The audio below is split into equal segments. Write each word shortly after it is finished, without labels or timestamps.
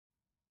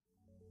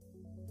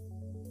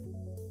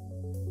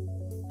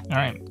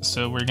Alright,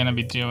 so we're gonna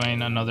be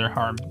doing another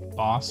hard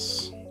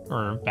boss,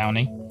 or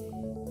bounty.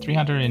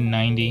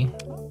 390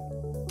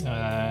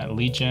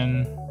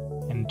 Legion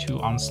and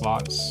 2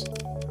 onslaughts.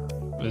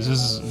 This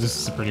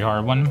is a pretty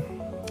hard one.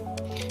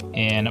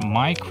 And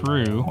my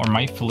crew, or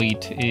my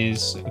fleet,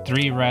 is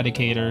 3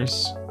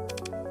 Eradicators,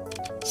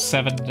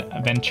 7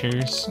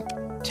 Ventures,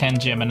 10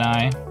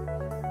 Gemini,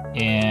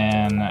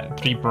 and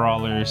 3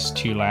 Brawlers,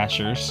 2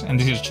 Lashers. And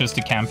this is just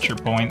the capture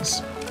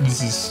points.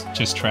 This is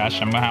just trash.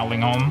 I'm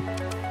howling home.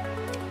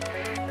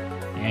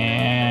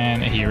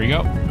 And here we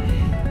go.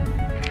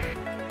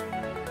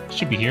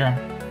 Should be here.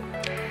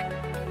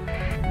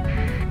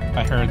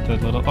 I heard the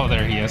little... Oh,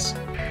 there he is.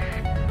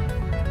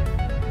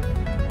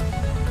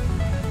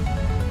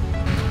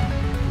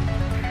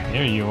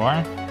 There you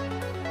are.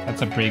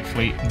 That's a brave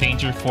fleet.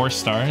 Danger 4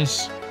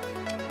 stars.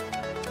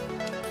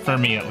 For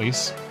me, at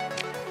least.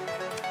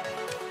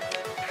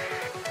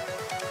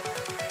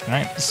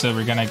 Alright, so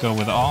we're gonna go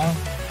with all.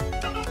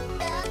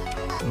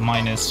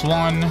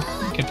 -1.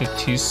 Get the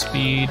 2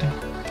 speed.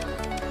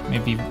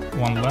 Maybe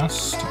 1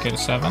 less to get a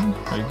 7.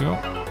 There you go.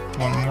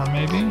 1 more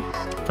maybe.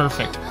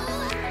 Perfect.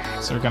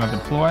 So we're gonna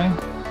deploy,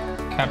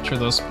 capture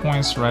those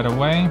points right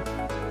away,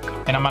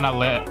 and I'm gonna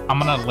let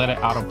it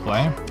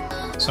autoplay.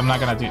 So I'm not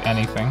gonna do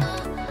anything.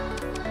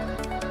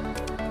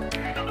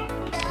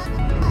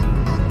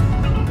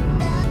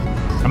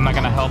 I'm not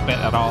gonna help it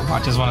at all. I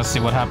just want to see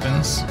what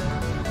happens.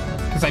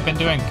 Because I've been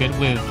doing good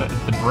with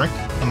the brick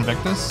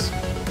Invictus,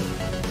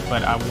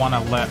 but I want to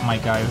let my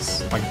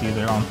guys like do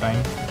their own thing.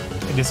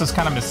 This is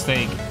kind of a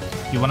mistake.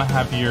 You want to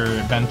have your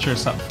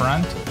Ventures up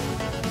front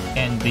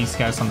and these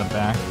guys on the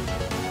back.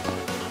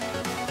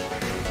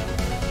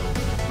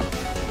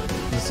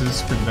 This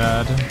is pretty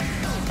bad.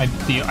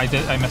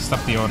 I messed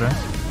up the order.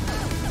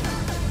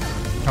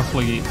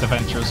 Hopefully the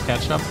Ventures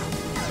catch up.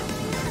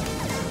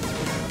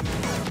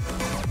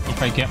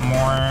 If I get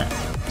more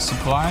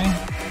supply,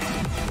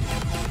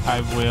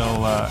 I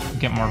will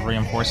get more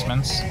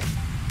reinforcements.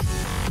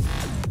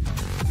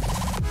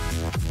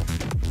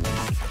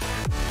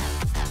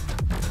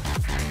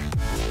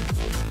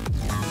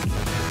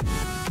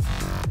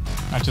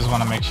 I just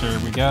want to make sure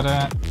we get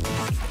it.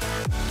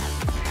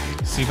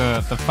 See,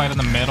 the fight in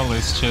the middle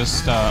is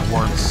just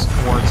wards.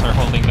 Wards are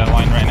holding that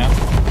line right now.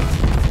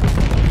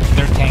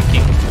 They're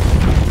tanking.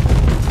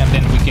 And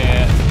then we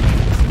get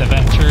the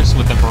Ventures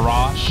with the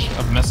barrage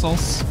of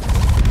missiles.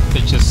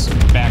 They just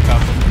back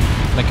up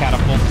the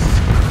catapults.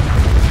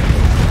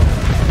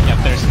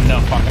 Yep, there's no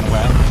fucking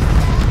way.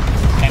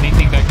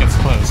 Anything that gets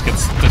close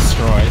gets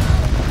destroyed.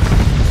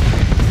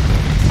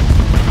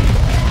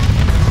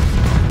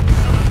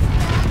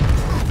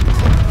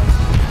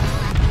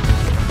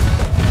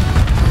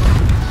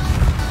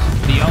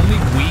 The only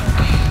weak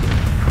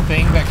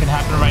thing that can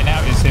happen right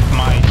now is if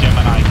my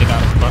Gemini get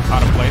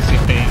out of place,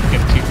 if they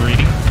get too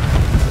greedy.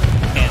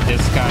 And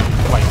this guy,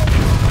 like,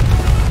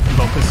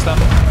 focus them.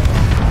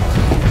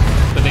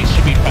 But they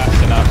should be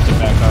fast enough to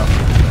back up.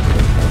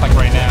 Like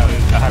right now,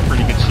 I have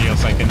pretty good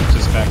shields, I can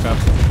just back up.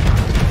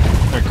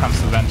 There comes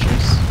the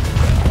Ventures.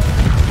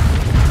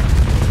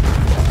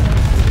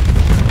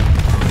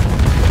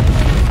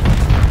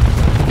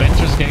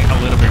 Ventures getting a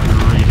little bit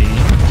greedy.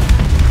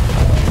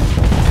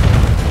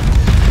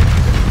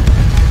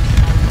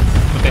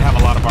 But they have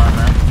a lot of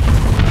armor,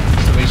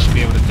 so they should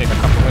be able to take a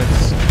couple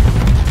hits.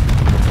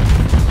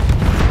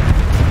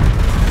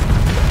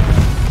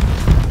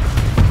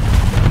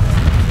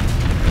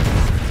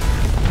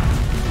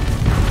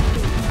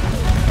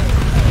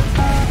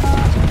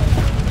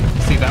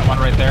 That one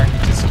right there, he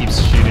just keeps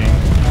shooting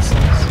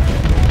missiles.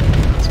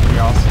 It's pretty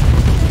awesome.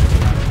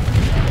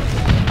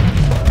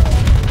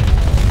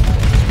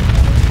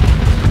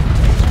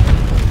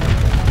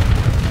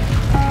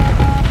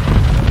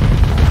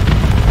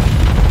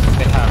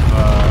 They have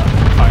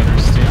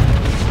fighters too.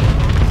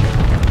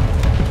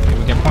 Okay,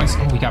 we get points.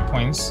 Oh, we got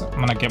points. I'm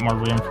gonna get more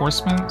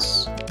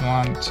reinforcements.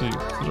 1, 2,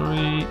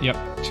 3. Yep,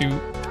 2.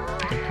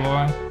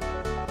 Deploy.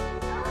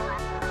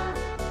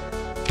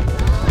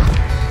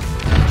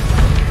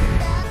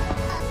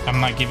 I'm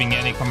not giving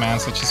any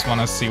commands, I just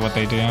want to see what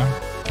they do.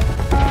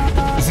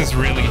 This is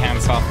really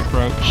hands-off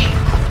approach.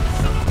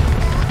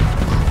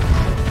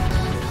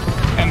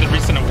 And the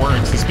reason it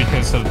works is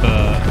because of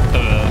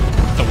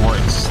the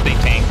wards. They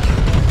tank.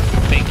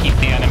 They keep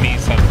the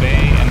enemies at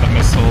bay, and the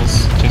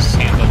missiles just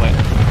handle it.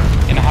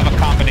 And I have a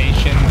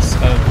combinations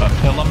of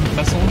Pilum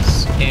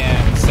missiles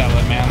and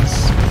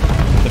Salamans.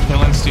 The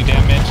Pilums do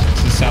damage,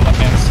 the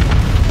Salamans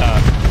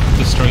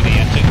destroy the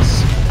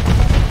engines.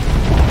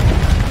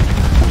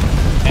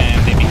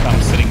 And they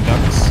become sitting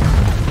ducks.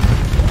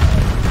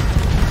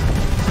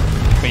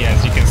 But yeah,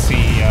 as you can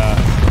see,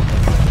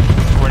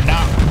 we're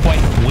not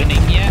quite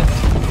winning yet.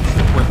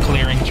 We're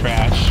clearing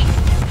trash,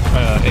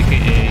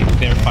 aka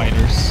they're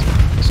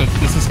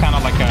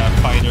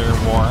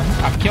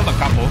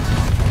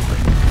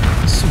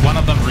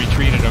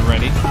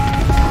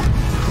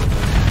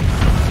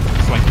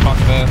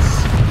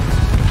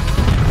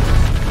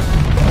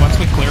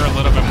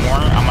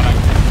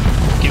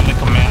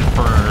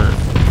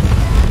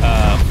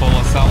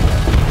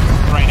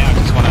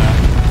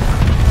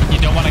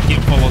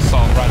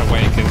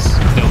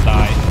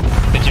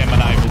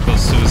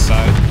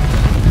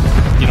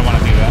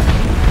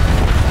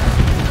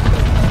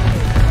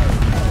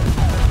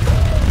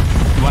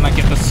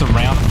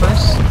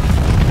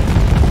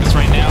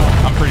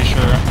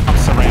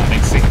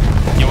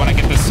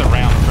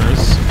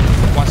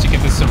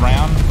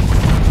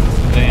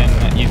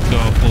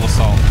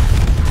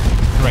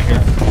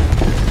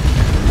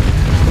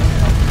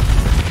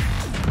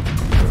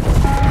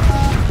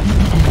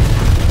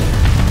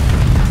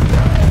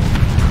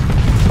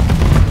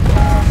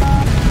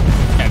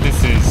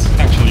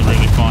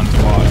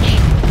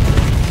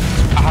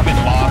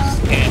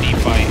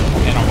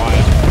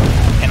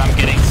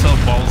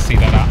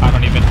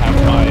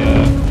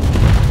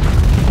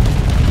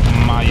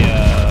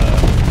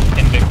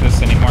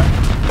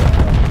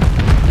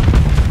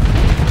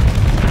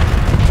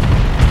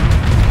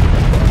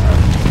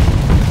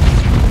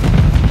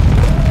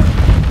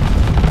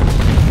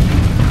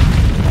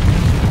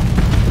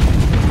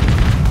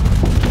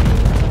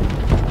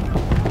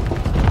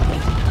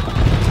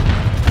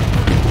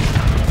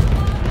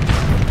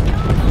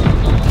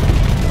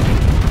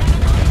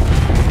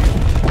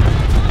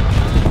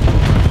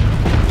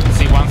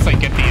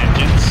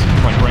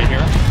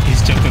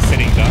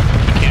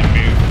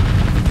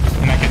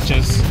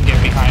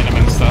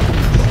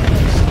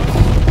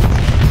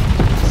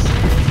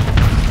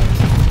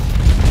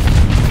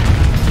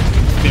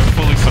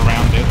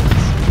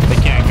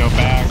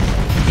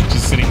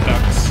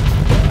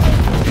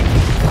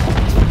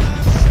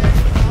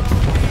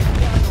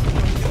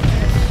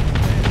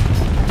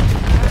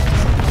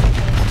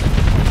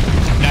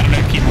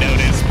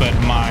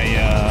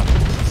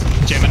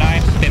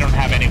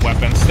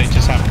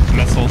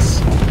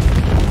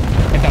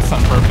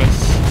That's on purpose.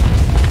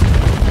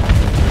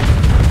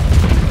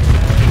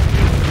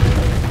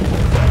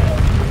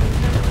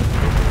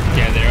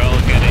 Yeah, they're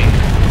all getting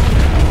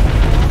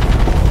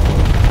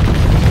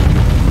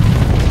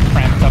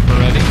cramped up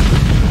already.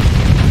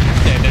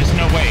 Yeah, there's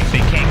no way.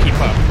 They can't keep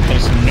up.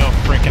 There's no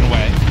freaking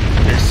way.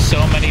 There's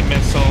so many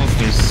missiles.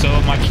 There's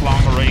so much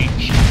long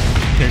range.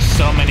 There's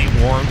so many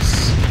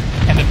warps.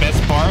 And the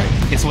best part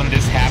is when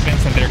this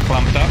happens and they're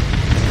clumped up,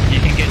 you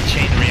can get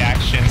chain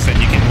reactions and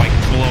you can like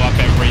blow up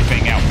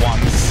everything at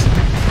once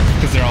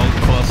because they're all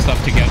close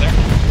up together.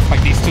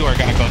 Like these two are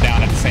gonna go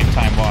down at the same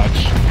time.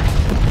 Watch.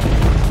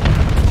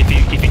 If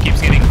he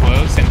keeps getting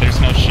close and there's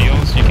no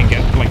shields, you can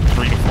get like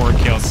 3 to 4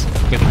 kills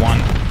with one.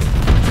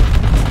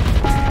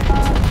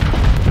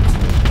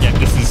 Yeah,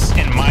 this is,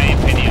 in my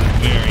opinion,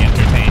 very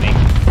entertaining.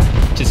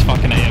 Just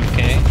fucking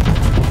AFK.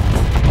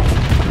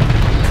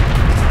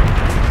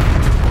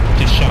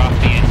 Just shut off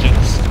the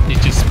engines. He's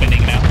just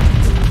spinning now.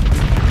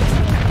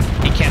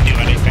 He can't do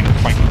anything.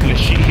 Like,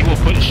 he will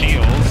put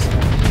shields,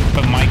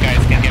 but my guys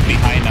can get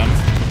behind him.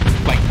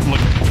 Like,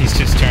 look, he's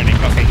just turning.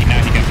 Okay, now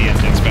he got the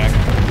engines back.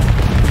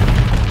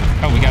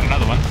 Oh, we got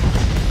another one.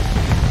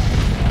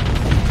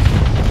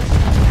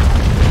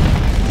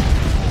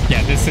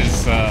 Yeah, this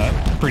is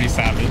pretty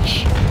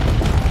savage.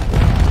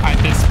 At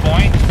this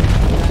point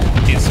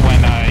is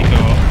when I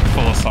go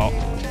full assault.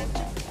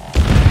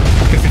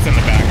 Because it's in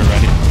the bag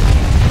already.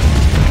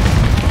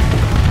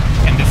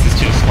 And this is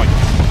just like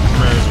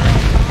murder.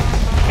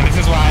 And this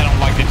is why I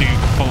don't like to do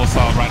full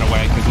assault right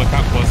away, because look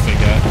how close they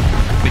get.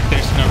 Like,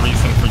 there's no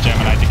reason for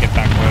Gemini to get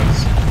that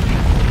close.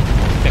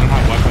 They don't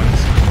have weapons.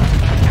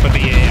 But the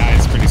AI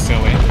is pretty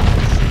silly.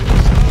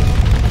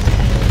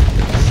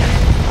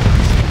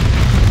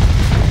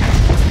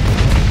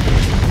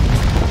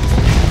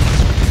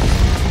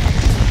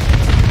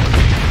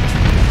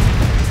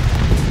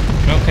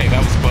 Okay,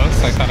 that was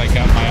close. I thought I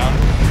got my own.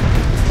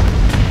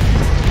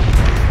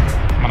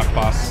 I'm gonna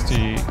pause to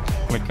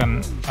click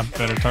on a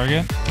better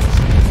target.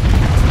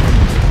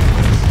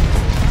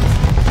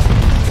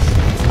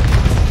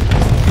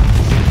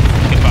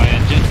 Goodbye,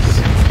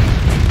 engines.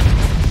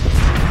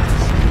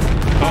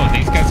 Oh,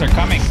 these guys are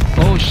coming.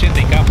 Oh shit,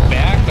 they got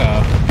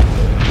backup.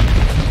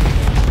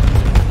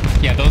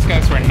 Yeah, those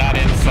guys were not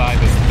inside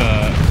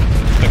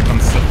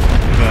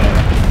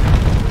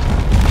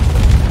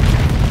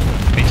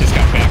they just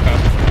got backup.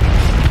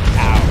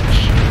 Ouch.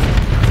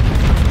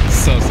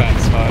 So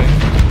satisfying.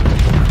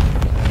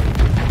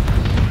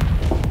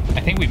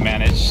 I think we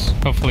managed.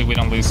 Hopefully we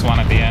don't lose one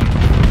at the end.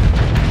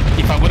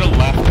 If I would have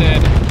left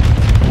it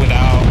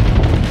without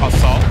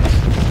assault,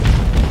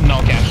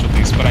 no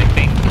casualties, but I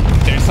think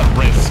there's some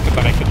risk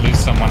that I could lose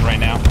someone right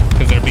now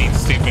because they're being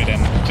stupid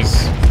and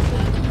just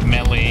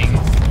meleeing.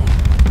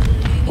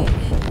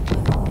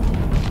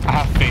 I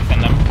have faith in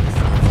them.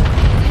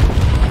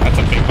 That's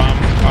a big bomb.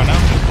 Oh no.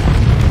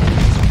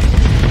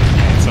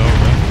 It's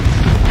over.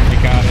 We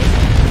got it.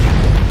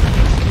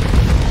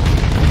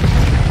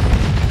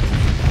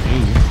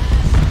 Ooh.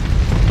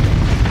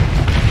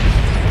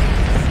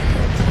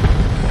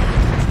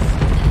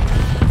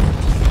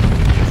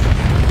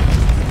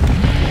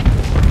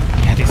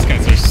 Yeah, these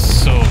guys are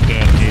so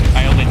good, dude.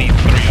 I only need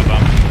 3 of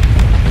them.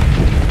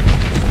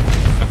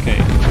 Okay,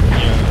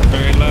 you're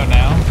very low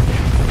now.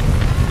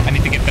 I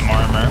need to get them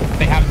armor.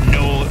 They have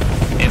no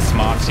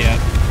ISMOCs yet.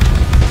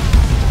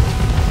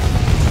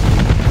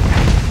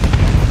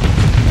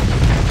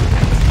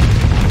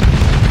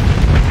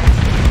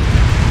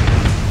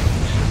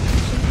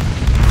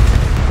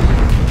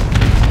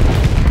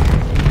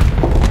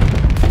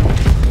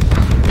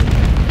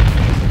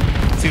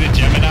 See the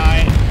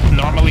Gemini?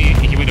 Normally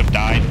he would have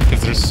died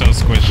because they're so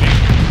squishy.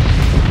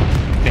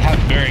 They have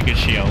very good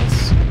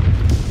shields,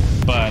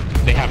 but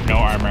they have no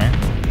armor.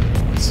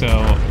 So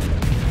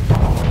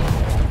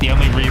the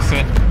only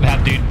reason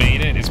that dude made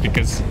it is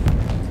because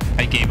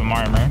I gave him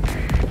armor.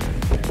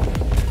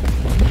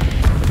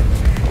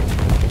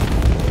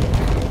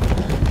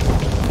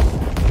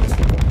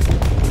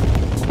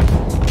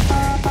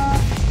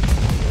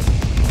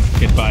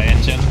 Goodbye,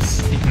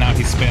 engines. Now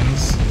he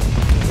spins.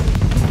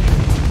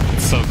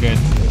 It's so good.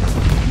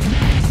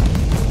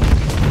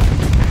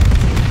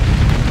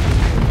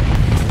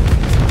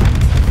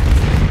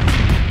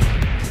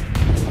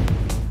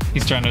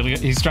 He's trying to leave.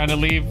 He's trying to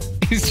leave.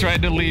 He's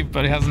trying to leave,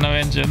 but he has no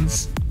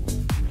engines.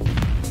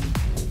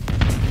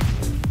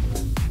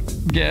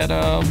 Get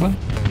him.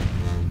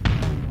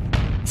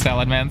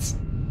 Salad Mans.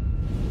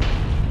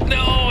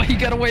 No, he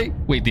got away.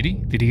 Wait, did he?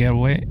 Did he get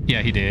away?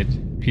 Yeah, he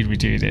did. He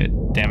retreated.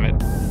 Damn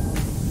it.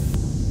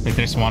 Wait,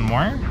 there's one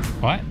more?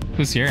 What?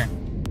 Who's here?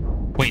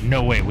 Wait,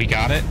 no way. We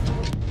got it?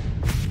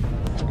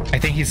 I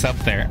think he's up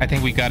there. I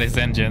think we got his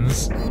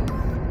engines.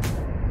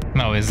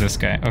 No, it's this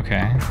guy.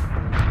 Okay.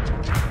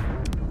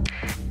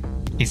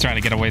 He's trying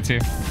to get away too.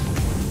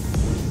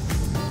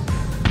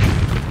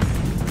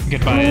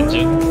 Goodbye,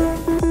 engine.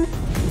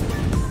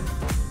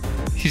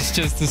 He's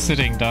just a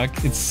sitting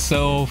duck. It's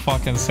so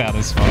fucking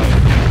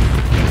satisfying.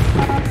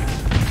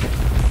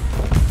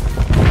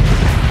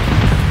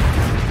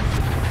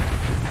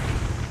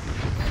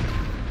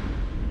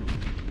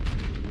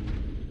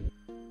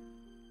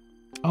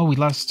 we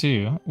lost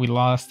two. We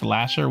lost the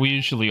Lasher. We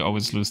usually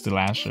always lose the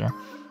Lasher.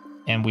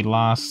 And we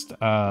lost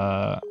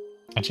a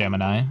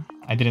Gemini.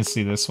 I didn't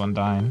see this one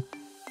dying.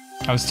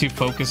 I was too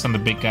focused on the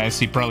big guys.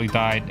 He probably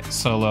died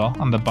solo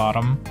on the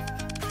bottom.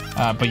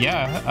 But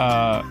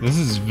yeah, this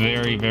is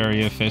very,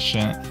 very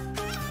efficient.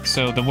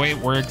 So the way it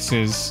works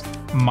is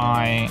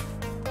my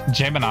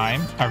Gemini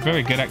are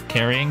very good at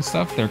carrying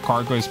stuff. Their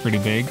cargo is pretty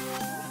big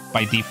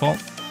by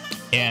default.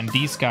 And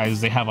these guys,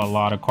 they have a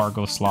lot of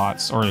cargo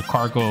slots or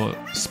cargo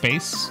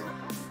space.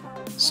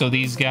 So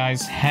these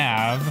guys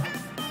have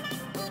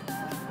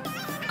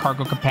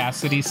cargo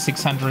capacity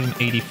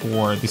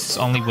 684. This is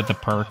only with the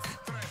perk.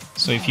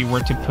 So if you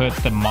were to put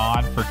the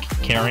mod for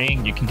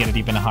carrying, you can get it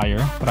even higher.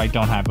 But I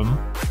don't have them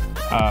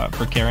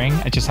for carrying.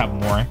 I just have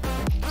more.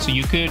 So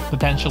you could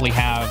potentially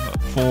have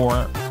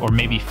 4 or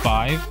maybe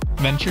 5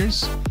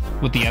 ventures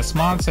with the S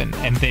mods, and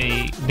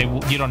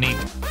you don't need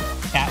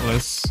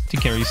Atlas to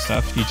carry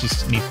stuff. You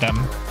just need them.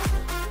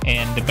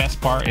 And the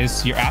best part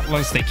is your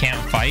Atlas, they can't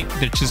fight.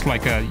 They're just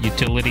like a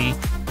utility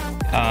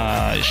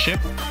ship.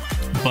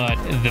 But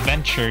the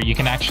Venture, you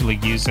can actually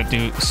use it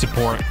to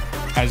support.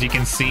 As you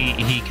can see,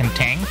 he can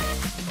tank.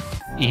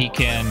 He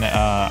can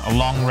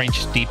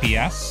long-range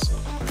DPS.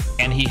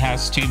 And he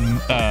has 2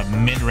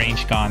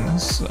 mid-range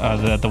guns,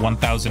 the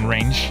 1000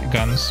 range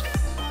guns.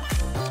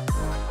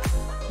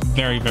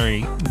 Very,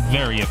 very,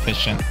 very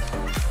efficient.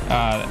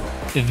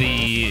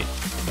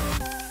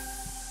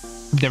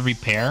 The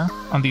repair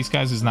on these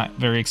guys is not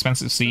very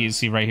expensive. So you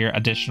see right here,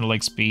 additional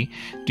XP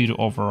due to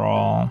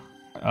overall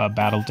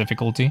battle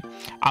difficulty.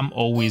 I'm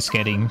always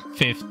getting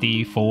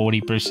 50,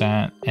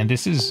 40%, and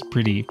this is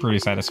pretty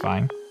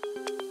satisfying.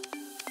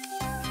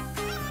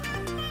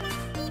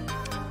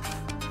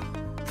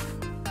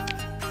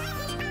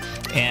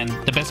 And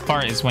the best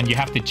part is when you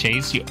have to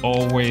chase, you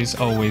always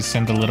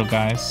send the little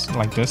guys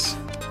like this,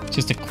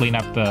 just to clean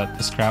up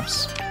the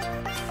scraps.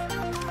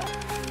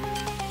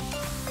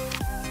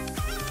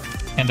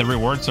 And the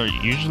rewards are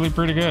usually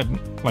pretty good.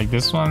 Like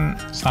this one,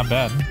 it's not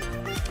bad.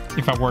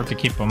 If I were to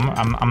keep them,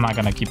 I'm not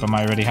gonna keep them.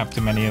 I already have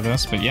too many of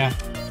this, but yeah,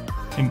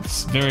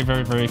 it's very,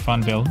 very, very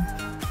fun build,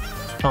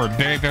 or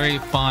very, very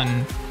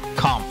fun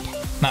comp,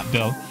 not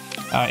build.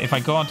 If I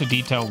go into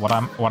detail,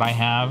 what I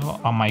have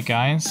on my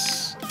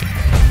guys,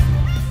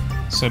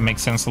 so it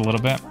makes sense a little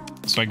bit.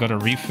 So I go to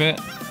refit.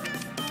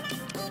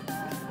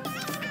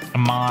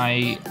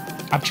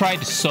 I've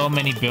tried so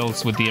many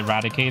builds with the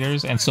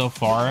Eradicators, and so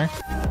far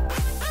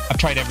I've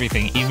tried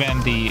everything, even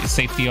the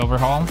safety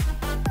overhaul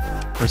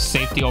or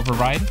safety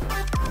override.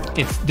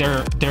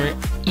 They're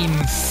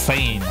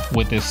insane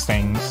with these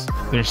things.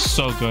 They're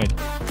so good.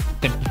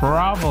 The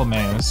problem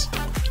is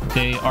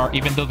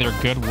even though they're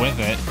good with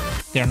it,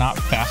 they're not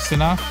fast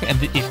enough,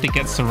 and if they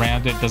get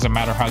surrounded, doesn't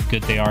matter how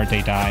good they are,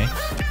 they die.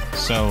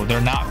 So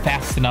they're not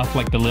fast enough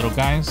like the little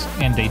guys,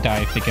 and they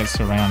die if they get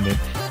surrounded.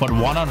 But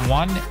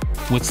one-on-one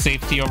with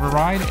safety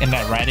override, and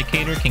that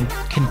Eradicator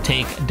can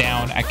take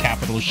down a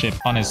capital ship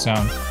on its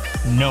own,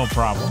 no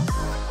problem.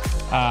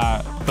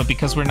 But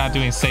because we're not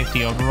doing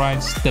safety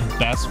overrides, the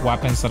best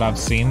weapons that I've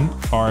seen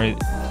are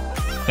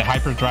the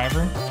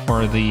Hyperdriver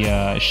for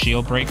the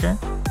shield breaker,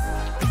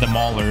 the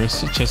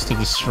Maulers just to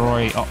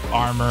destroy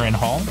armor and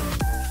hull,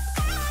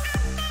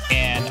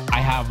 and I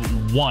have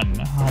one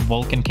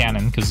Vulcan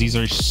cannon because these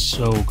are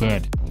so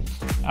good.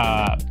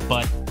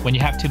 But when you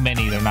have too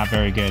many, they're not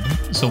very good.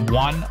 So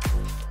one,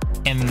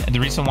 and the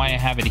reason why I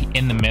have it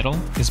in the middle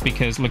is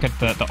because look at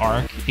the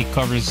arc. It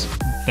covers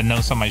the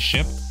nose on my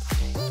ship.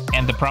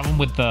 And the problem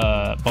with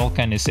the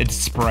Vulcan is it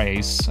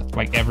sprays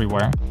like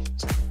everywhere,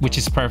 which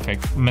is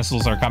perfect.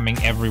 Missiles are coming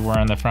everywhere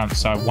on the front,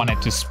 so I want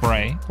it to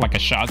spray like a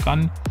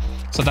shotgun.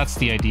 So that's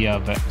the idea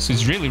of it. So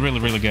it's really, really,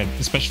 really good,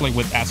 especially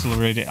with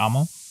accelerated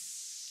ammo.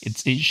 It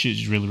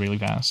shoots really, really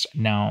fast.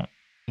 Now,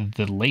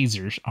 the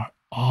lasers are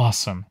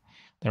awesome.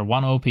 They're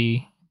 1 OP,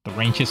 the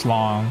range is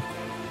long,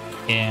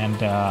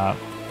 and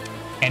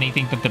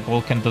anything that the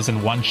Vulcan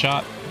doesn't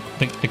one-shot,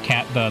 the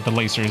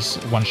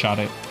lasers one-shot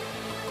it.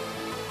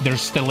 The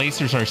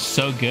lasers are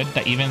so good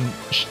that even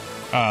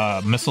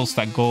missiles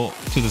that go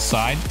to the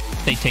side,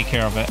 they take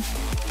care of it.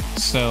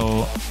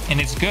 So,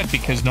 and it's good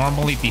because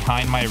normally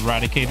behind my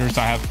Eradicators,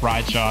 I have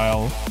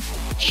fragile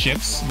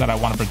ships that I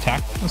want to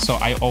protect. So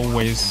I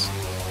always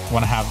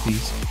want to have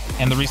these.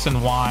 And the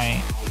reason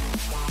why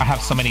I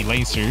have so many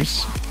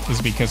lasers is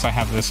because I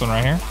have this one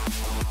right here.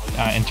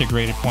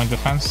 Integrated point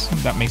defense.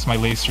 That makes my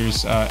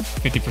lasers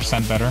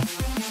 50% better.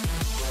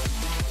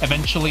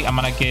 Eventually, I'm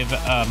gonna give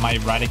my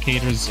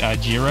Eradicators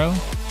Giro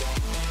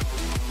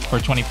for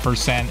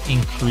 20%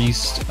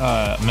 increased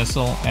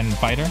missile and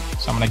fighter.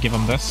 So I'm gonna give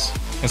them this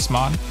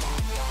mod.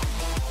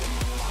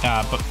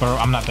 But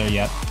I'm not there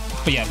yet.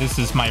 But yeah, this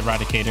is my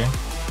Eradicator.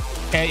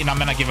 And I'm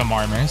gonna give him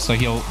armor, so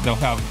they'll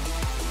have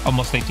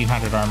almost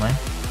 1800 armor.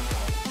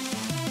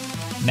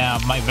 Now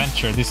my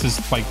Venture, this is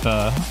like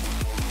the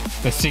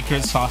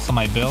secret sauce of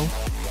my build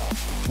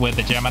with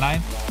the Gemini.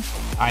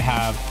 I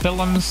have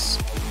Films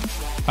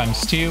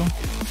 ×2,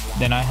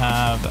 then I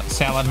have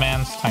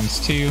Saladmans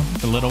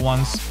 ×2, the little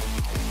ones,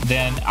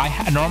 Then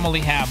I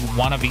normally have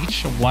one of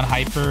each, one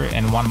hyper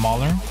and one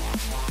mauler.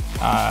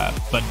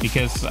 But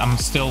because I'm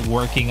still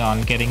working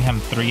on getting him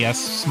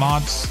 3S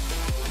mods,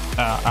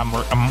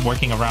 I'm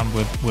working around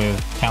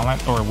with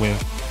talent or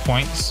with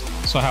points,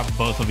 so I have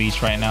both of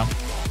each right now.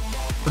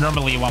 But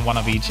normally you want one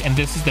of each, and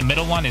this is the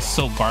middle one is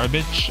so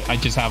garbage. I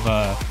just have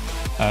a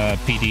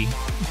PD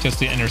just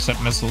to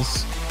intercept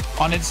missiles.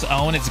 On its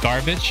own, it's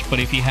garbage, but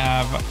if you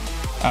have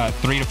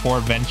 3 to 4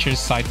 ventures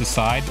side to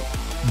side,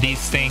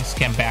 these things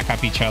can back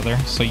up each other,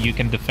 so you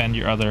can defend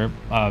your other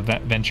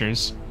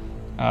ventures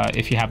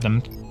if you have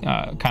them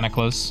kind of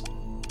close.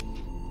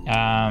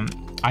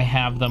 I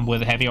have them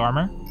with heavy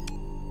armor,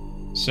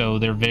 so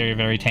they're very,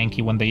 very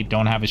tanky when they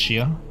don't have a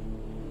shield.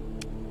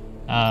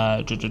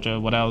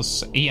 What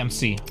else?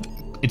 EMC.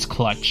 It's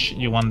clutch.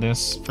 You want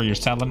this for your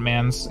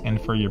Salamans and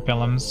for your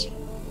Pillums.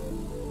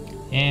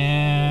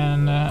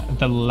 And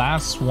the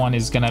last one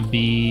is gonna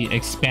be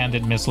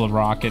expanded missile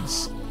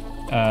rockets.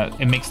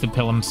 It makes the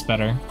Pillums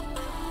better,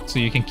 so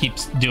you can keep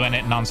doing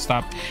it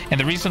non-stop. And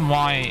the reason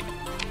why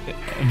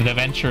the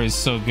Venture is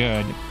so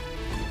good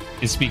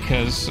is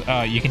because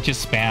you can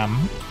just spam.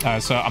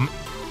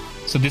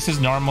 So this is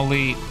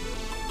normally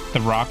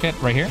the rocket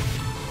right here.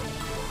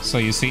 So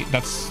you see,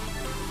 that's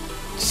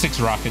 6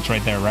 rockets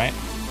right there, right?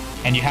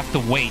 And you have to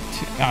wait.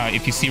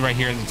 If you see right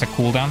here, it's a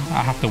cooldown.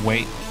 I have to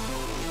wait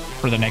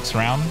for the next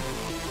round.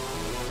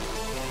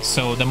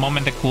 So the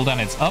moment the cooldown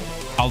is up,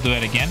 I'll do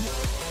it again.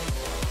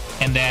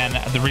 And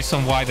then the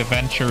reason why the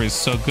Venture is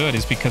so good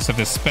is because of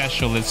the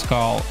special. It's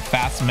called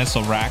Fast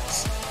Missile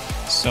Racks.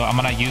 So I'm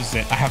gonna use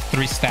it. I have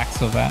 3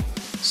 stacks of that.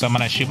 So I'm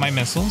gonna shoot my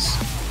missiles.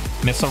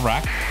 Missile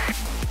rack.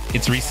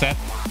 It's reset.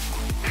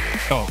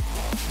 Oh.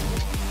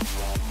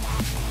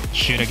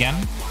 Shoot again.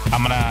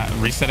 I'm gonna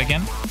reset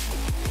again.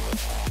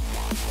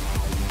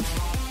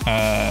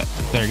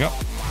 There you go.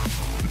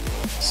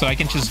 So I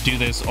can just do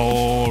this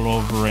all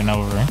over and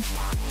over.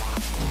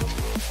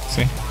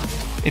 See?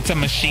 It's a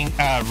machine,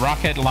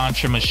 rocket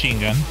launcher machine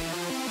gun.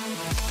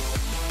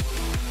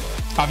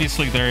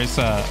 Obviously there is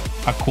a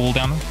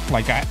cooldown.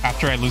 Like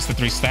after I lose the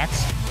 3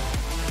 stacks,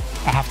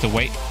 I have to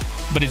wait.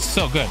 But it's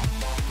so good.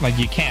 Like,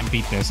 you can't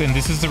beat this. And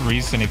this is the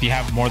reason, if you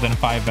have more than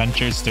 5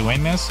 ventures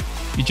doing this,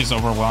 you just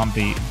overwhelm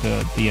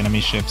the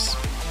enemy ships.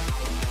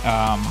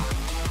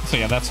 So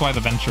yeah, that's why the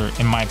Venture,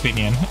 in my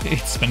opinion,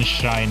 it's been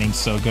shining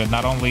so good.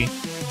 Not only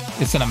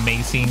it's an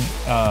amazing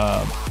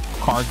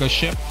cargo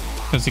ship,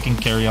 because it can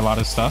carry a lot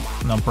of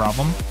stuff, no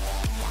problem.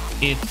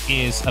 It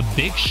is a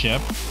big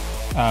ship,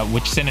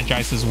 which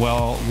synergizes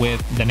well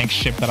with the next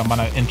ship that I'm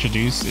gonna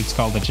introduce. It's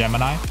called the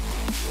Gemini.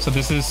 So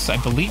this is, I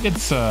believe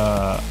this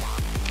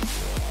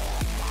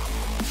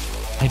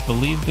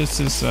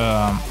is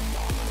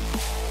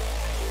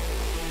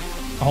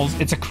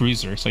it's a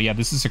cruiser. So yeah,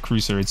 this is a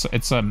cruiser.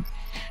 It's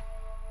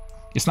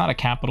not a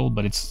capital,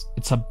 but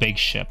it's a big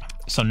ship.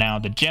 So now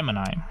the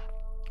Gemini,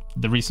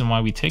 the reason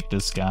why we take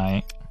this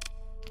guy,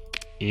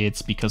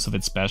 it's because of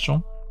its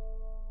special.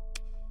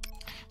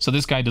 So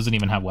this guy doesn't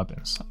even have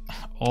weapons.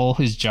 All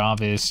his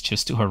job is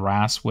just to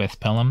harass with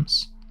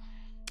Pillums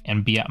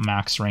and be at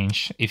max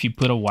range. If you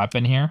put a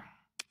weapon here,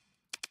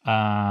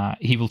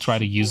 he will try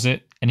to use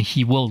it and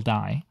he will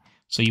die.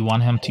 So you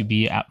want him to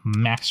be at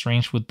max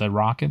range with the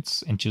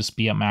rockets and just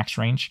be at max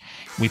range.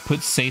 We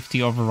put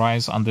safety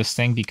overrides on this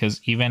thing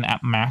because even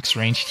at max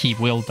range, he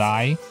will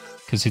die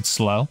because it's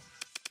slow.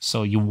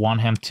 So you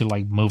want him to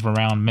like move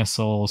around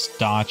missiles,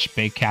 dodge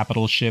big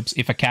capital ships.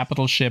 If a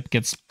capital ship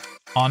gets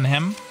on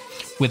him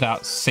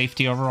without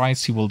safety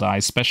overrides, he will die.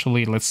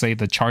 Especially, let's say,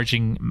 the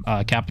charging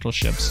capital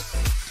ships.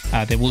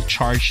 They will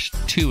charge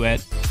to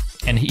it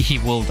and he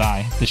will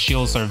die. The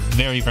shields are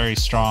very, very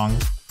strong.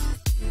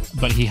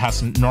 But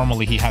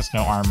normally he has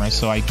no armor,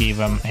 so I gave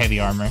him heavy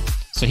armor.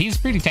 So he's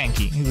pretty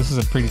tanky. This is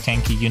a pretty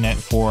tanky unit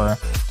for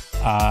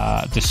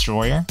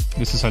destroyer.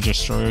 This is a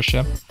destroyer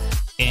ship,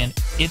 and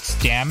its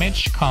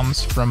damage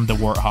comes from the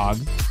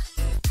Warthog.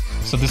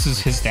 So this is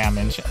his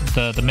damage.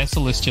 The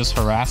missile is just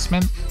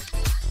harassment.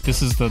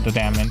 This is the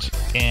damage.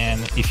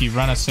 And if you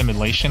run a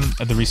simulation,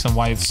 the reason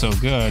why it's so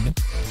good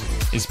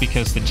is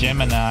because the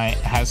Gemini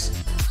has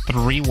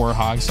 3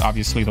 Warthogs,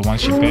 obviously the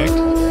ones you picked.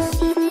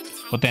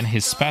 But then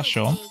his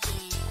special,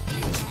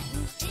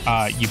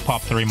 you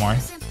pop 3 more.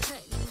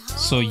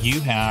 So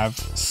you have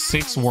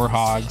 6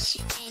 Warthogs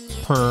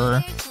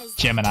per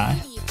Gemini.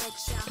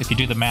 If you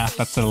do the math,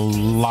 that's a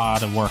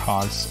lot of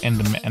Warthogs in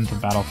the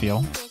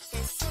battlefield.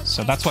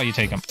 So that's why you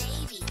take him.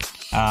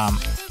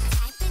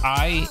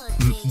 I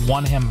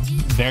won him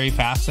very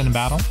fast in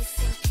battle,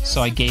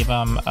 so I gave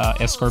him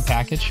an escort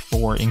package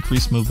for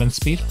increased movement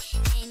speed.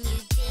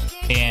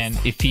 And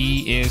if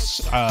he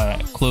is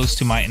close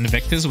to my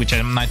Invictus, which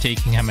I'm not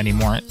taking him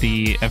anymore,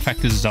 the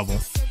effect is double.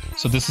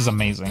 So this is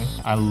amazing.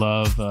 I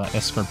love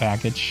escort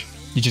package.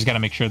 You just got to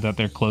make sure that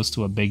they're close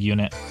to a big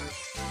unit.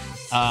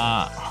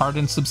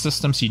 Hardened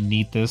subsystems, you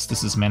need this.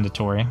 This is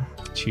mandatory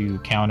to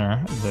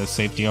counter the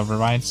safety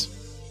overrides.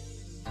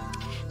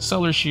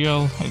 Solar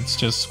shield, it's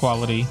just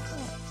quality.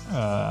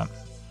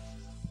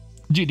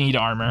 You need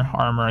armor.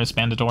 Armor is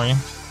mandatory.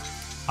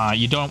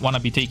 You don't want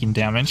to be taking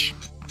damage,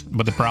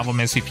 but the problem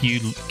is if you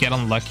get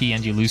unlucky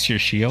and you lose your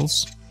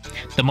shields,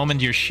 the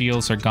moment your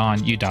shields are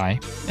gone, you die.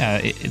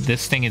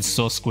 This thing is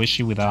so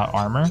squishy without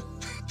armor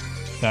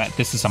that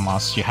this is a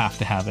must. You have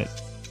to have it.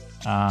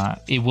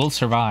 It will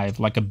survive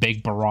like a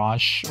big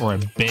barrage or a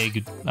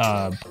big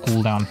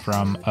cooldown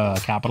from a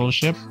capital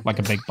ship, like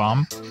a big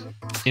bomb,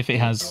 if it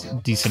has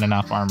decent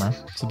enough armor.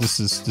 So this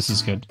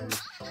is good.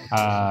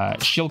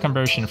 Shield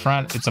conversion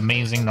front, it's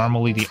amazing.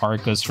 Normally the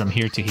arc goes from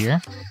here to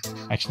here.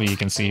 Actually, you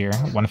can see here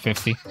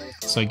 150,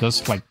 so it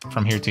goes like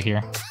from here to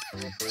here.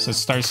 So it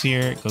starts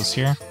here, it goes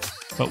here,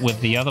 but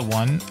with the other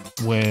one,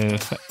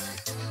 with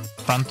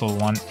frontal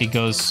one, it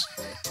goes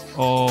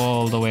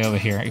all the way over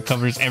here. It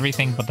covers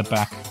everything but the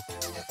back.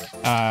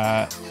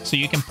 So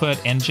you can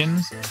put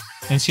engines,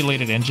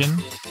 insulated engine,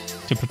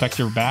 to protect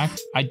your back.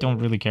 I don't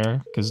really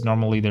care because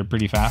normally they're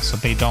pretty fast, so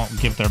they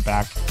don't give their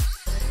back.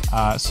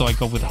 So I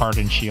go with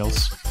hardened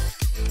shields.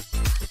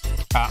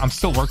 I'm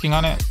still working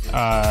on it.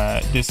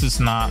 This is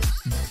not.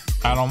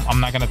 I'm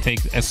not gonna take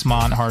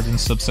Esmon hardened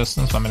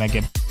subsistence. I'm gonna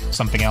get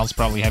something else,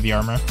 probably heavy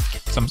armor.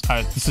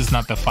 This is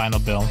not the final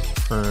build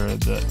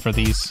for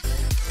these.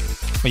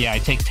 But yeah, I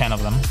take 10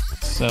 of them.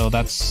 So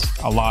that's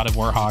a lot of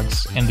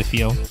warhogs in the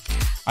field.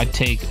 I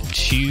take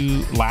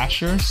 2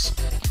 lashers.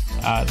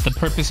 The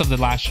purpose of the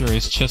lasher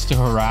is just to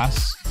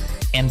harass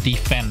and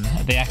defend.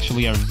 They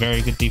actually are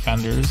very good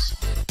defenders.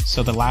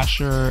 So the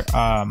lasher,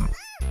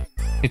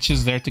 it's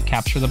just there to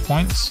capture the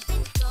points.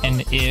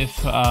 And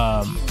if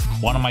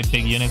one of my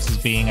big units is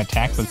being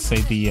attacked, let's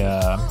say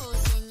the,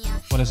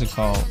 what is it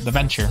called? The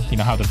Venture. You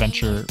know how the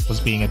Venture was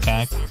being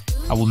attacked?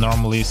 I will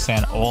normally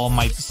send all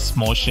my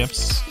small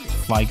ships,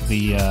 like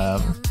the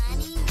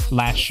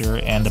Lasher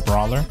and the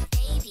Brawler,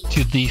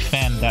 to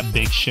defend that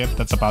big ship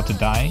that's about to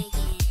die.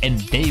 And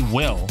they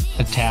will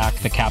attack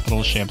the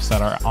capital ships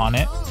that are on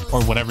it,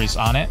 or whatever is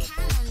on it,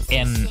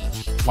 and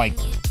like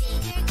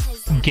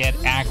get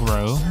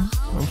aggro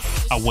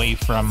away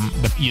from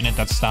the unit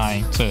that's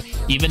dying. So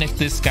even if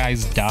this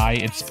guy's die,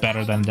 it's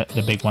better than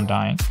the big one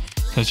dying,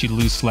 because you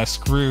lose less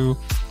crew,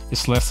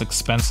 it's less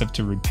expensive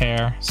to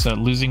repair. So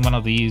losing one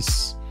of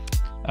these,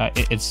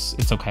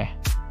 it's okay.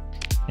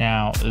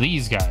 Now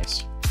these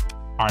guys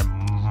are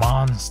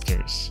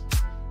monsters.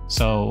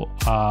 So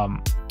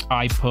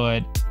I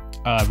put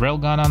a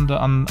railgun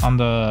on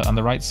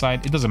the right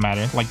side. It doesn't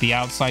matter. Like the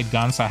outside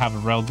guns, I have a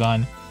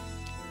railgun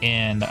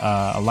and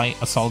a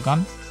light assault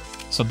gun.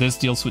 So this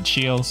deals with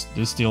shields,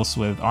 this deals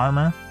with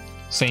armor.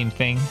 Same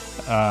thing.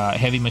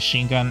 Heavy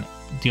machine gun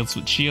deals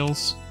with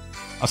shields.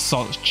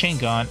 Assault chain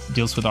gun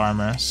deals with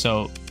armor.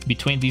 So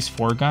between these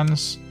 4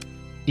 guns,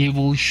 it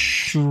will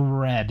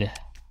shred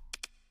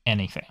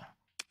anything.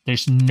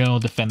 There's no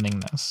defending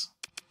this.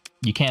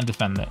 You can't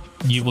defend it.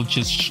 You will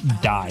just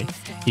die.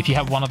 If you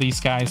have one of these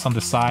guys on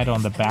the side or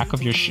on the back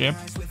of your ship,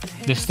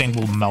 this thing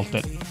will melt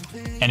it.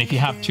 And if you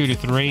have 2 to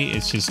 3,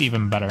 it's just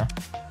even better.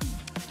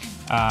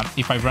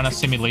 If I run a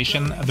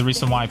simulation, the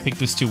reason why I picked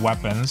these 2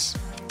 weapons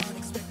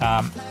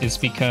is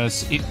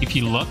because if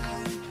you look,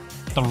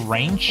 the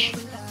range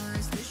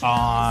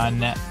on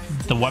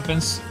the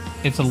weapons,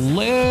 it's a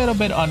little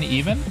bit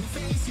uneven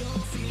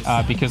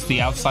because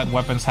the outside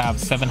weapons have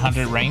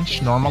 700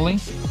 range normally.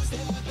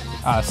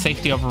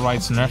 Safety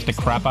overrides nerf the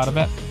crap out of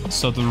it,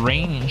 so the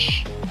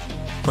range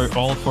for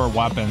all 4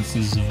 weapons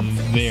is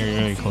very,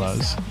 very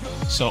close.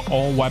 So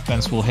all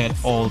weapons will hit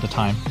all the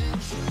time.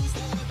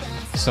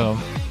 So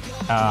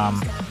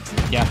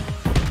yeah,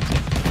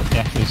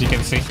 as you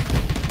can see,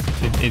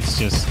 it's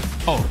just...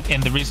 Oh,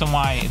 and the reason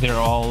why they're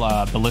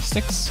all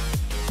ballistics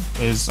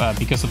is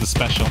because of the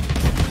special.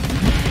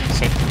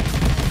 See?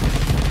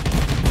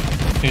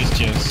 It's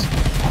just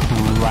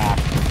crap.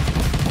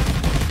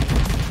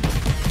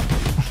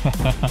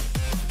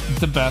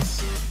 The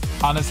best.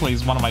 Honestly,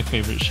 it's one of my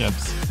favorite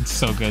ships. It's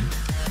so good.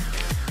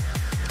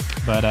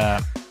 But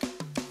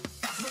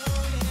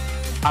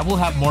I will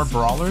have more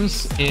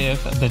brawlers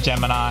if the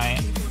Gemini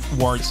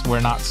wards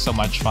were not so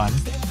much fun.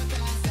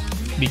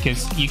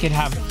 Because you could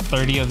have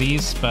 30 of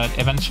these, but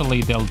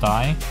eventually they'll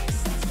die.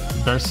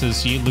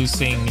 Versus you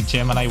losing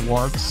Gemini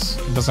wards,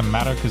 it doesn't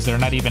matter because they're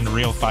not even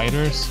real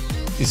fighters.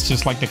 It's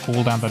just like the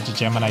cooldown that the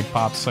Gemini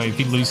pops. So if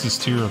he loses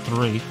 2 or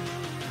 3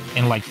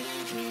 in like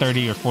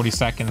 30 or 40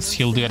 seconds,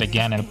 he'll do it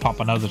again and pop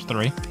another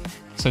 3.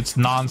 So it's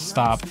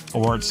non-stop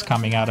wards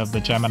coming out of the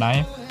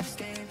Gemini,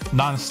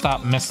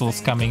 non-stop missiles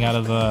coming out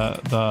of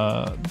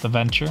the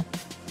Venture.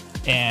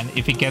 And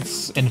if it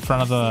gets in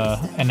front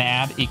of an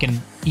ad, it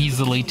can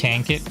easily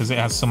tank it because it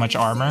has so much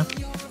armor.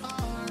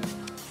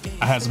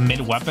 It has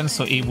mid weapons,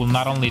 so it will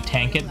not only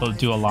tank it but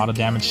do a lot of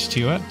damage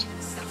to it.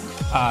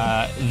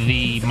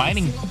 The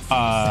mining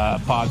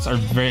pods are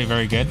very,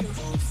 very good.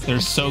 They're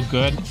so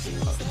good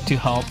to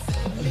help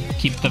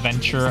keep the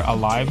Venture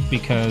alive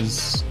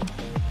because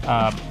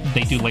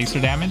they do laser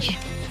damage.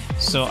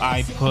 So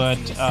I put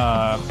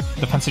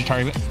defensive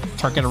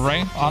target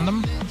array on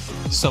them.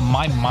 So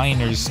my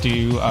miners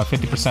do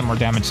 50% more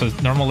damage. So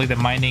normally the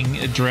mining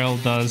drill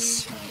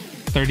does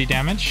 30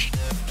 damage.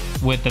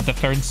 with the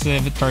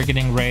defensive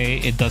targeting ray,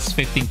 it does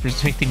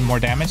 15 more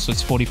damage, so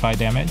it's 45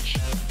 damage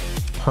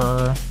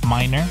per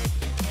miner.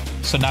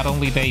 So not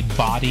only they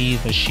body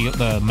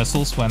the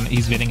missiles when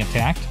he's getting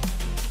attacked.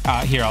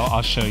 Here,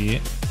 I'll show you.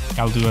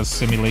 I'll do a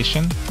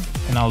simulation,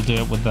 and I'll do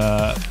it with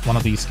one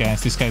of these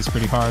guys. This guy's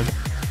pretty hard.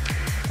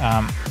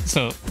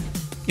 So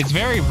it's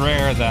very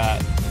rare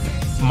that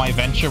my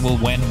Venture will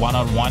win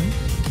one-on-one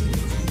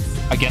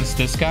against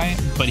this guy,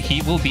 but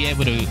he will be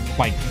able to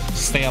like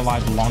stay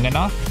alive long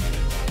enough,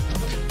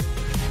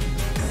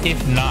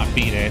 if not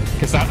beat it,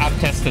 because I've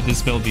tested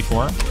this build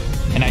before,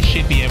 and I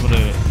should be able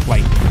to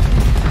like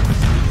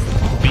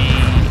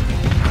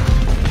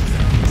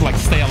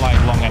stay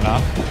alive long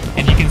enough.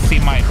 And you can see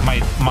my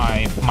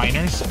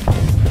miners,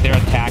 they're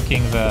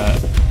attacking the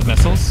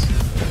missiles.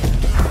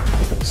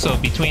 So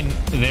between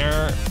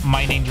their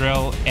mining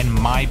drill and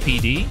my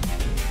PD,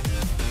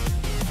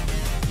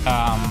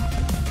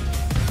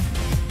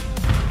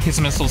 his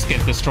missiles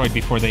get destroyed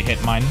before they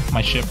hit my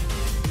ship.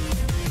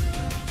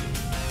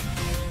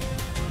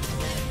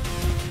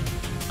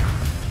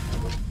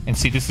 And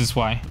see, this is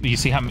why. You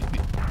see how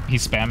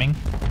he's spamming?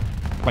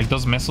 Like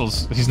those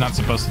missiles, he's not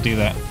supposed to do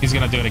that. He's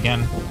gonna do it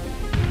again.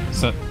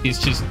 So it's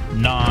just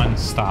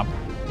non-stop.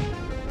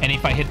 And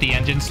if I hit the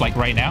engines like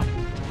right now,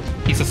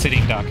 he's a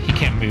sitting duck. He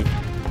can't move.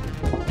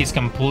 He's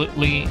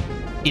completely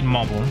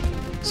immobile.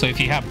 So if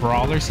you have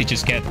brawlers, they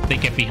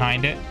get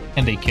behind it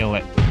and they kill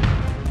it.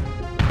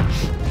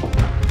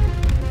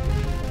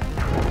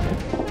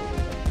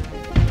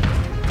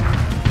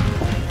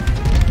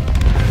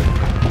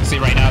 See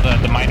right now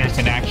the miners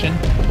in action.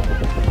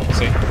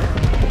 See?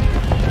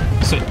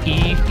 So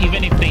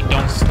even if they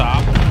don't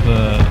stop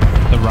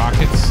the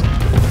rockets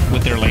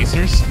with their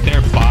lasers,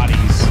 their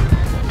bodies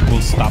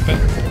will stop it.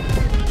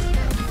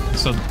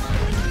 So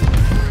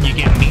you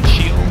get meat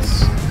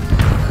shields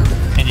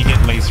and you get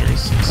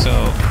lasers. So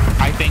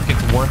I think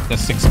it's worth the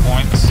 6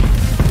 points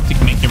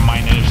to make your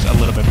miners a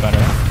little bit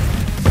better.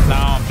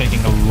 Now I'm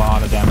taking a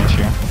lot of damage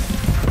here.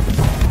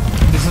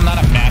 This is not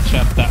a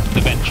matchup that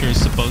the Venture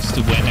is supposed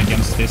to win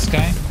against this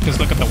guy, because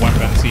look at the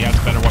weapons. He has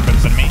better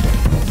weapons than me.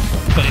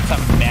 But it's a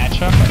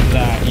matchup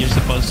that you're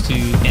supposed to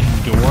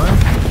endure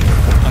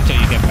until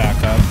you get back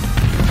up.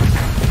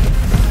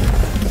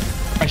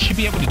 I should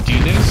be able to do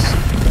this,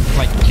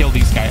 like kill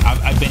these guys.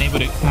 I've been able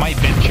to, my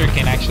Venture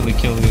can actually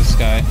kill this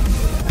guy,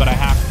 but I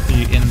have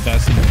to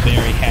invest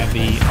very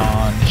heavy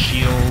on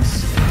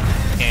shields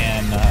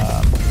and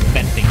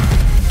venting.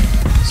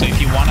 So if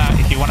you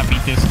wanna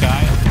beat this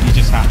guy, you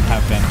just have to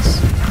have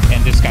vents.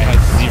 And this guy has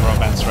 0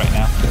 vents right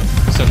now,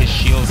 so his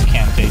shields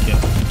can't take it.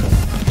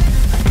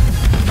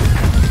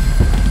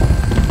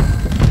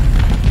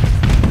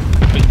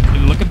 But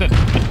look at the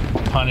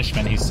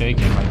punishment he's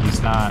taking. Like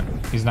he's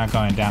not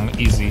going down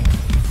easy.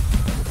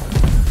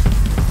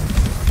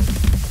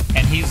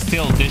 And he's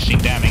still dishing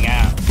damage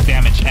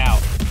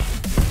out.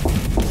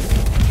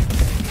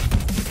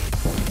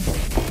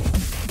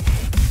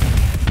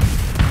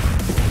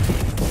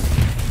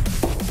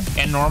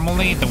 And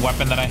normally the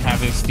weapon that I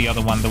have is the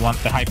other one, the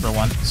hyper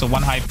one. So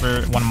one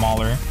hyper, one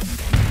mauler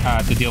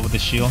to deal with the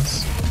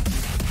shields.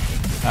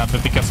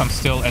 But because I'm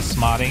still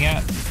modding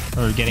it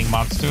or getting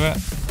mods to it,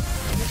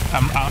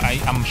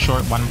 I'm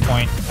short 1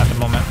 point at the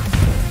moment.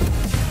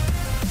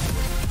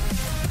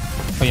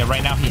 But yeah,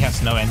 right now he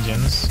has no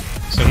engines,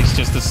 so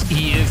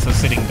he is a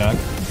sitting duck.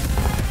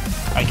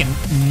 I can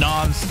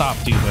non-stop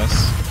do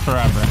this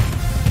forever.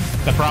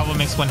 The problem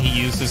is when he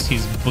uses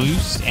his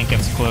boost and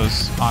gets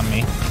close on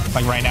me.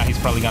 Like right now, he's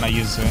probably gonna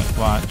use it.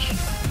 Watch.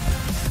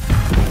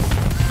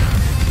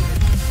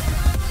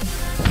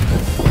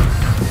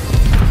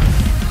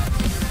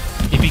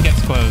 If he gets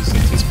close,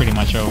 it's pretty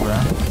much over.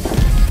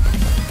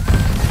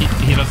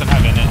 He doesn't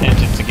have any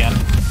engines again.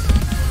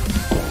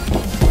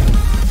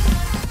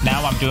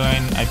 Now I'm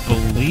doing, I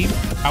believe,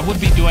 I would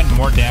be doing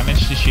more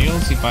damage to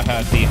shields if I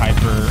had the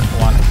hyper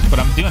one, but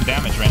I'm doing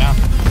damage right now.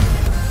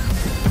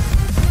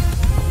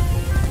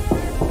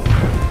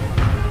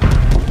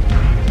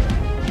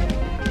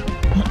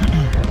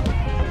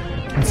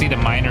 And see, the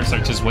miners are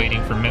just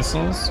waiting for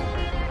missiles,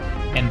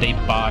 and they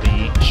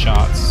body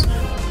shots.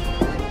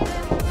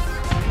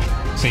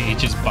 So you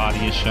just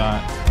body a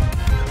shot.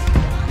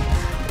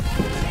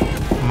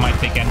 Might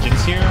take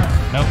engines here.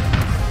 Nope.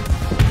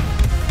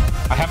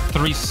 I have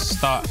three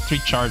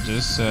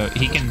charges, so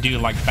he can do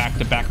like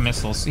back-to-back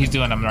missiles. He's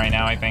doing them right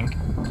now, I think.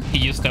 He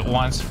used it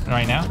once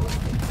right now.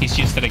 He's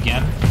used it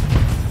again.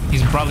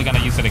 He's probably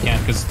gonna use it again,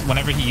 because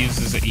whenever he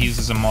uses it, he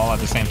uses them all at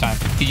the same time.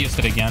 He used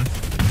it again.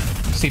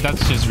 See,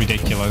 that's just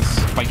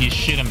ridiculous. Like, you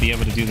shouldn't be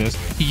able to do this.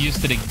 He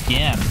used it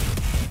again.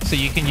 So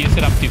you can use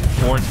it up to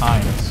 4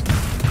 times.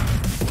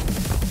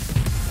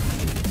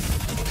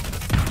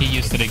 He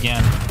used it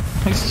again.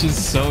 It's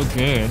just so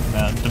good,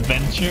 man. The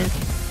Venture,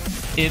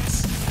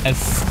 it's a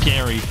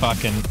scary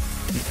fucking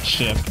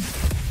ship.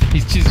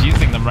 He's just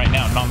using them right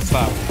now,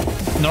 non-stop.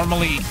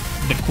 Normally,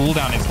 the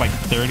cooldown is like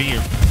 30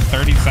 or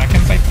 30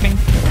 seconds, I think.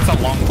 It's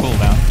a long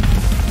cooldown.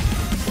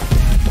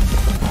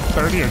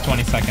 30 or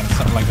 20 seconds,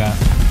 something like that.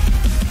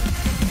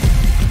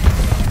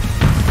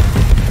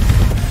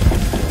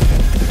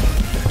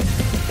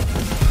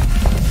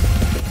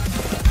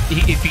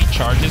 if he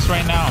charges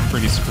right now, I'm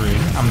pretty screwed.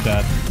 I'm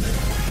dead.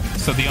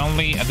 So the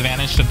only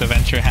advantage that the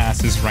Venture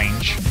has is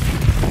range.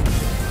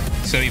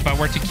 So if I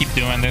were to keep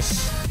doing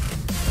this,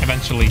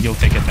 eventually you'll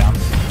take it down.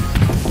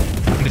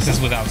 This is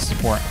without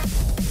support.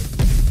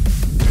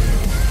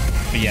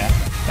 But yeah,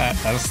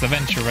 that's the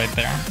Venture right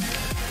there.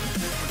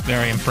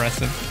 Very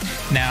impressive.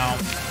 Now,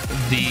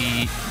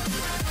 the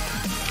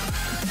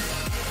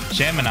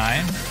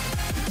Gemini,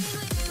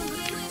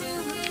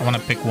 I want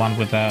to pick one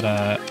without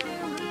a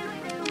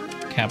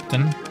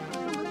captain.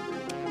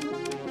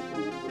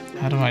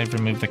 How do I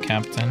remove the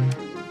captain?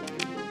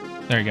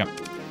 There you go.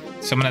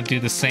 So I'm gonna do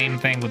the same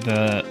thing with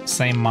the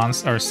same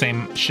monster or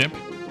same ship,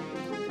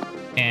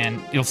 and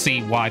you'll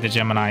see why the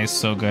Gemini is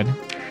so good.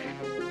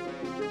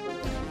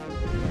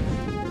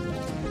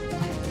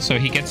 So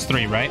he gets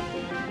 3, right?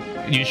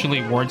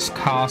 Usually wards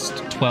cost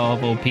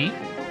 12 OP.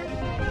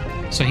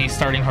 So he's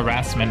starting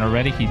harassment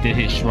already. He did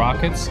his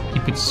rockets, he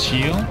puts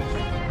shield,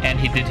 and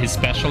he did his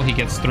special. He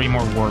gets 3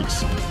 more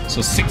wards.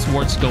 So 6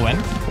 wards go in.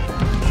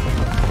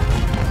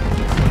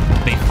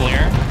 They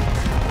flare,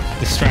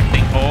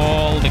 distracting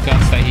all the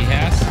guns that he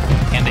has,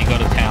 and they go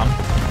to town.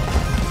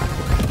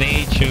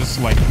 They just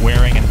like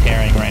wearing and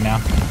tearing right now.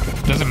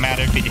 Doesn't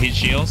matter if it hits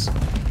shields.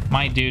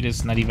 My dude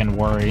is not even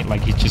worried.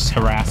 Like, he's just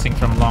harassing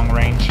from long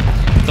range.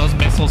 Those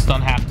missiles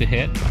don't have to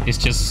hit. It's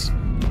just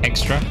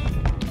extra.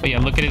 But yeah,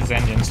 look at his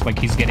engines. Like,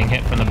 he's getting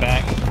hit from the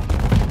back.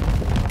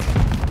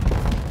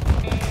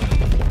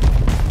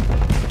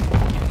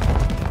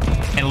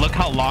 And look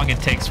how long it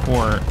takes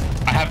for...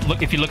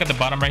 look, if you look at the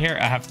bottom right here,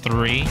 I have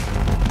three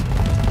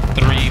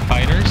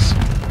fighters.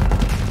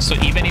 So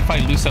even if I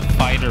lose a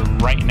fighter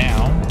right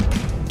now,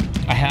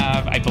 I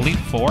have, I believe,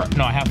 4.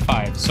 No, I have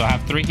 5. So I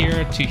have 3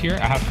 here, 2 here.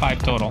 I have 5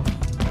 total.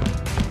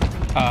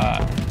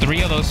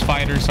 3 of those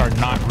fighters are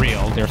not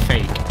real. They're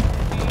fake.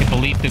 I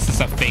believe this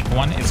is a fake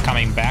one. It's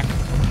coming back.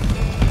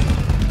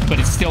 But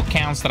it still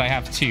counts that I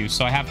have 2.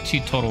 So I have 2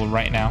 total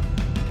right now.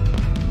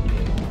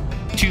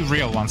 2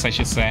 real ones, I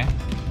should say.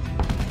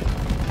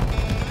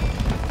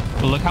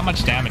 But look how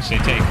much damage they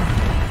take.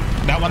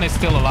 That one is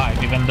still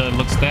alive. Even though it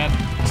looks dead,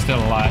 it's still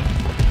alive.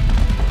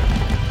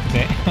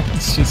 Okay.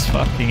 It's just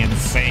fucking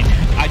insane.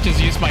 I just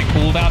used my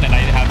cooldown and I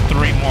have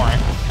 3 more.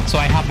 So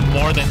I have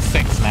more than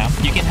 6 now.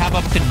 You can have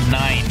up to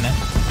 9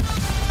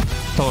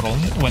 total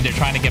when they're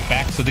trying to get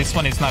back. So this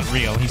one is not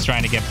real. He's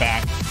trying to get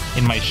back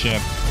in my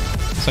ship.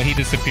 So he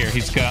disappeared.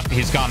 He's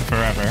gone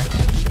forever.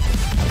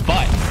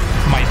 But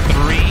my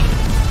 3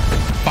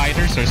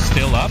 fighters are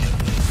still up.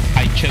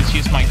 I just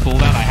used my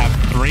cooldown. I have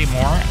 3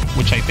 more,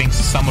 which I think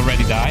some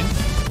already died.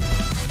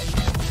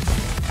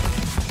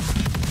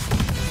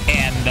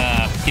 And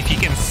if you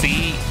can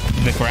see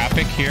the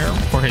graphic here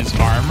for his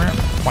armor,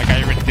 like,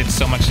 I already did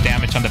so much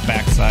damage on the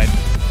backside.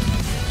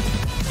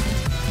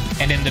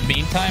 And in the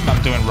meantime,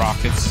 I'm doing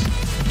rockets.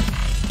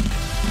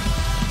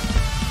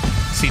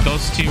 See,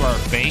 those 2 are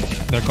fake.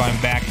 They're going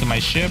back to my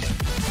ship.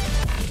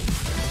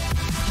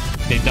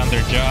 They've done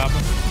their job.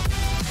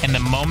 And the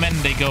moment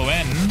they go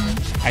in,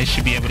 I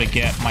should be able to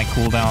get my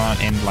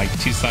cooldown in like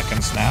 2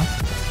 seconds now.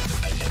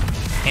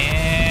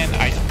 And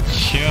I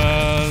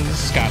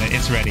just got it.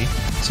 It's ready.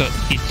 So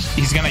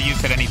he's gonna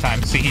use it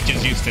anytime. See, he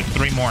just used it.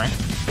 3 more.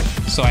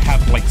 So I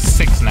have like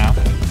 6 now.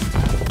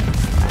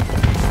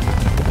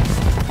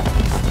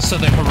 So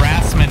the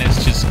harassment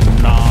is just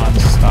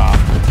non-stop.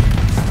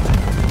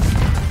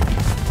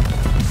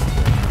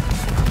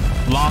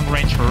 Long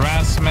range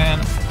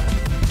harassment.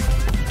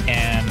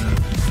 And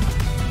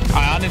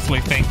I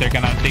honestly think they're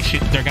gonna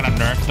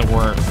nerf the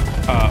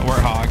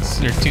warthogs.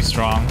 They're too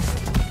strong.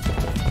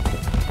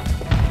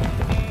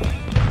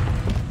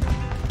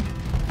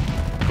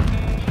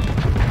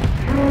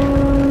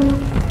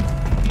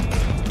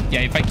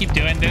 Yeah, if I keep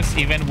doing this,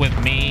 even with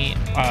me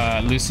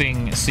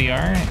losing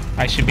CR,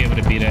 I should be able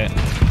to beat it.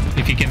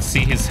 If you can see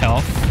his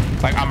health,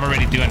 like, I'm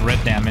already doing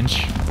red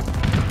damage.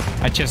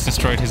 I just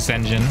destroyed his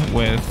engine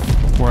with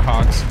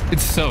warthogs.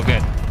 It's so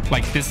good.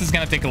 Like, this is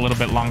gonna take a little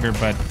bit longer,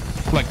 but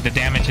look, the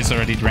damage is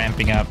already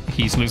ramping up.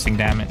 He's losing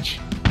damage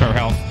or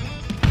health.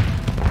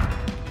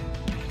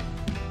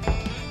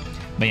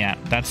 But yeah,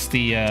 that's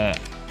the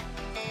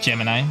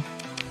Gemini.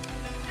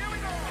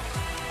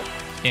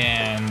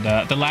 And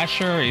the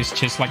Lasher is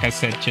just, like I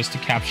said, just to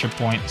capture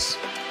points.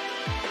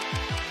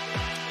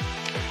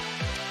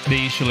 They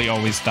usually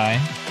always die.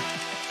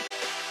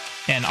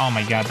 And oh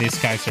my god, these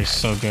guys are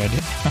so good.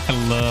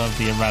 I love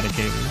the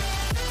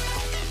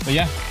Eradicators. But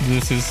yeah,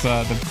 this is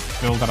the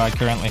build that I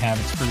currently have.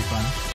 It's pretty fun.